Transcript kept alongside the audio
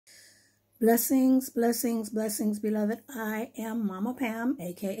Blessings, blessings, blessings, beloved. I am Mama Pam,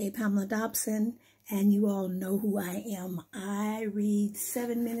 aka Pamela Dobson, and you all know who I am. I read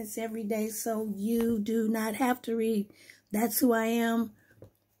 7 minutes every day, so you do not have to read. That's who I am.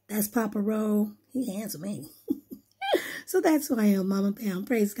 That's Papa Rowe. He answered me. So that's who I am, Mama Pam.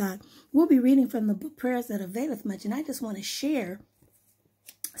 Praise God. We'll be reading from the book Prayers That Availeth Much, and I just want to share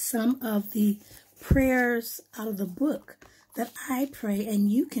some of the prayers out of the book that I pray,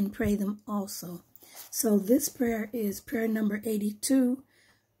 and you can pray them also. So this prayer is prayer number 82,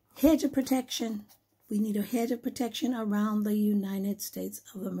 hedge of protection. We need a hedge of protection around the United States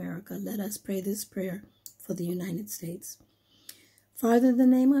of America. Let us pray this prayer for the United States. Father, in the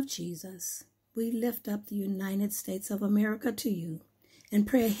name of Jesus, we lift up the United States of America to you and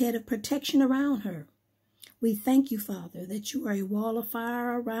pray a hedge of protection around her. We thank you, Father, that you are a wall of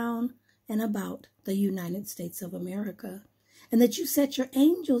fire around and about the United States of America, and that you set your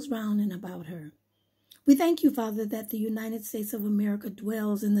angels round and about her. We thank you, Father, that the United States of America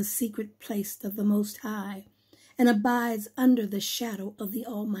dwells in the secret place of the Most High and abides under the shadow of the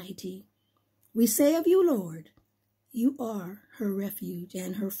Almighty. We say of you, Lord, you are her refuge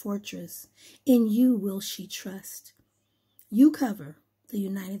and her fortress. In you will she trust. You cover the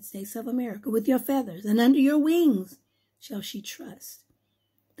United States of America with your feathers, and under your wings shall she trust.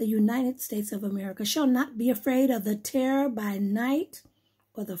 The United States of America shall not be afraid of the terror by night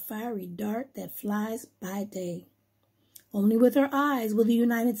or the fiery dart that flies by day. Only with her eyes will the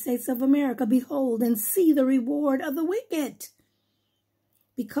United States of America behold and see the reward of the wicked.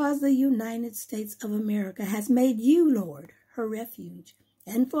 Because the United States of America has made you, Lord, her refuge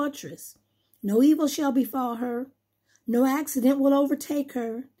and fortress, no evil shall befall her, no accident will overtake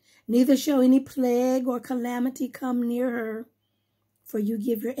her, neither shall any plague or calamity come near her. For you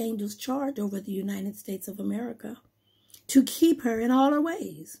give your angels charge over the United States of America to keep her in all her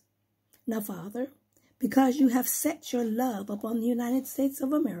ways. Now, Father, because you have set your love upon the United States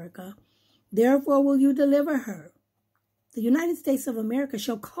of America, therefore will you deliver her. The United States of America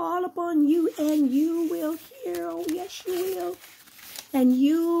shall call upon you, and you will hear. Oh, yes, you will. And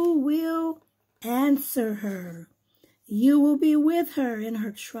you will answer her. You will be with her in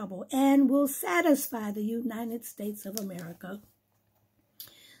her trouble and will satisfy the United States of America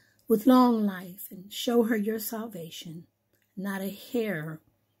with long life and show her your salvation. Not a hair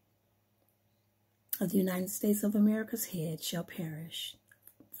of the United States of America's head shall perish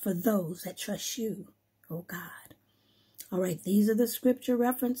for those that trust you, oh God. All right, these are the scripture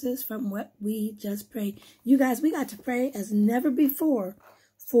references from what we just prayed. You guys, we got to pray as never before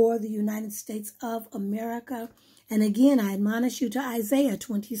for the United States of America. And again, I admonish you to Isaiah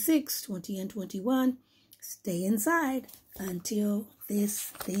 26, 20 and 21. Stay inside until this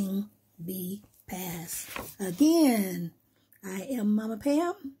thing be passed. Again, I am Mama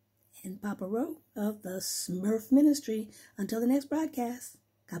Pam and Papa Rowe of the Smurf Ministry. Until the next broadcast,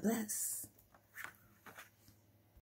 God bless.